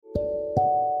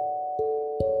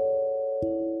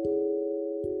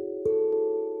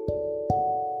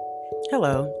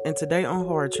Hello, and today on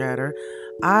Horror Chatter,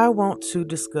 I want to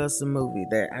discuss a movie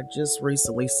that I just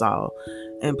recently saw.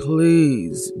 And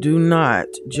please do not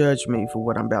judge me for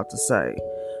what I'm about to say.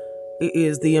 It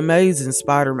is The Amazing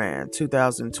Spider-Man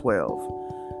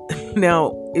 2012.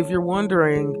 Now, if you're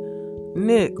wondering,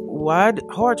 Nick,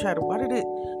 Horror Chatter, why did it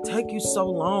take you so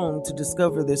long to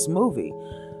discover this movie?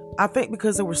 I think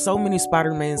because there were so many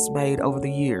Spider-Mans made over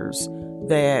the years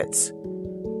that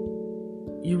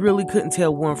you really couldn't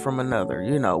tell one from another.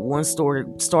 You know, one story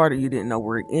started, you didn't know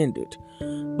where it ended.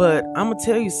 But I'm going to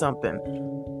tell you something,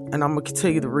 and I'm going to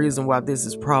tell you the reason why this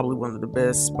is probably one of the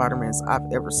best Spider-Mans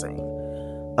I've ever seen.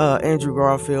 Andrew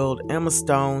Garfield, Emma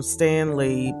Stone, Stan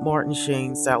Lee, Martin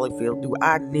Sheen, Sally Field. Do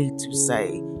I need to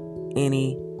say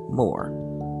any more?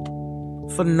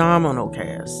 Phenomenal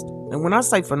cast. And when I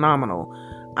say phenomenal,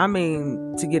 I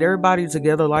mean, to get everybody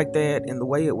together like that and the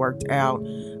way it worked out,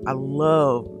 I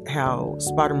love how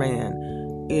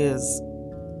Spider-Man is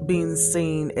being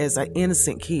seen as an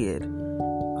innocent kid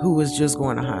who is just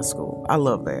going to high school. I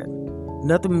love that.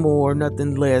 Nothing more,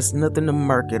 nothing less, nothing to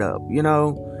murk it up, you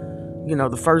know?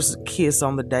 The first kiss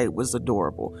on the date was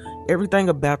adorable. Everything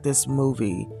about this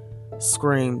movie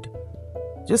screamed,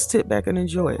 just sit back and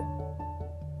enjoy it.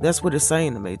 That's what it's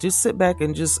saying to me. Just sit back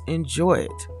and just enjoy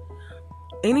it.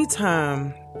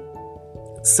 Anytime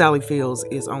Sally Fields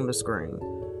is on the screen,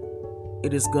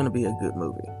 it is going to be a good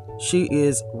movie. She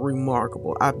is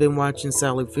remarkable. I've been watching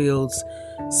Sally Fields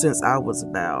since I was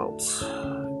about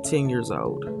 10 years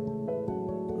old.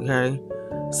 Okay?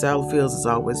 Sally Fields has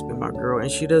always been my girl, and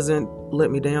she doesn't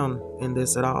let me down in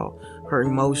this at all. Her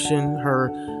emotion,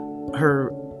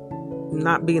 her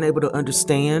not being able to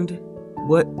understand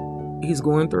what he's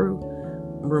going through,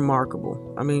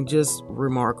 remarkable. I mean, just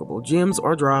remarkable. Gems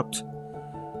are dropped.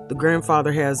 The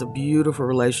grandfather has a beautiful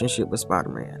relationship with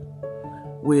Spider-Man,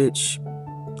 which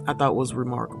I thought was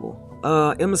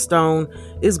remarkable. Emma Stone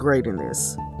is great in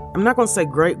this. I'm not going to say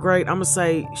great. I'm going to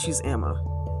say she's Emma.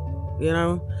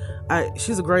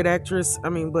 She's a great actress. I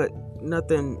mean, but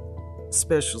nothing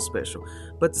special.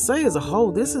 But to say as a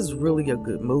whole, this is really a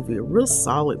good movie, a real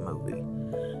solid movie.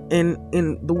 And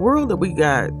in the world that we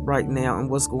got right now and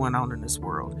what's going on in this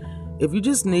world, if you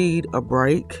just need a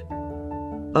break,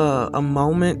 a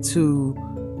moment to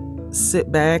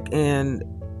sit back and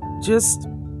just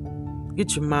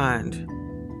get your mind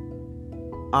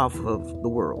off of the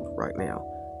world right now,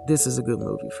 this is a good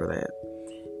movie for that.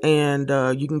 And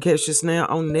you can catch this now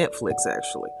on Netflix,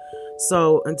 actually.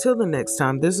 So until the next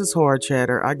time, this is Horror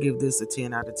Chatter. I give this a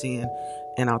 10 out of 10,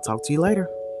 and I'll talk to you later.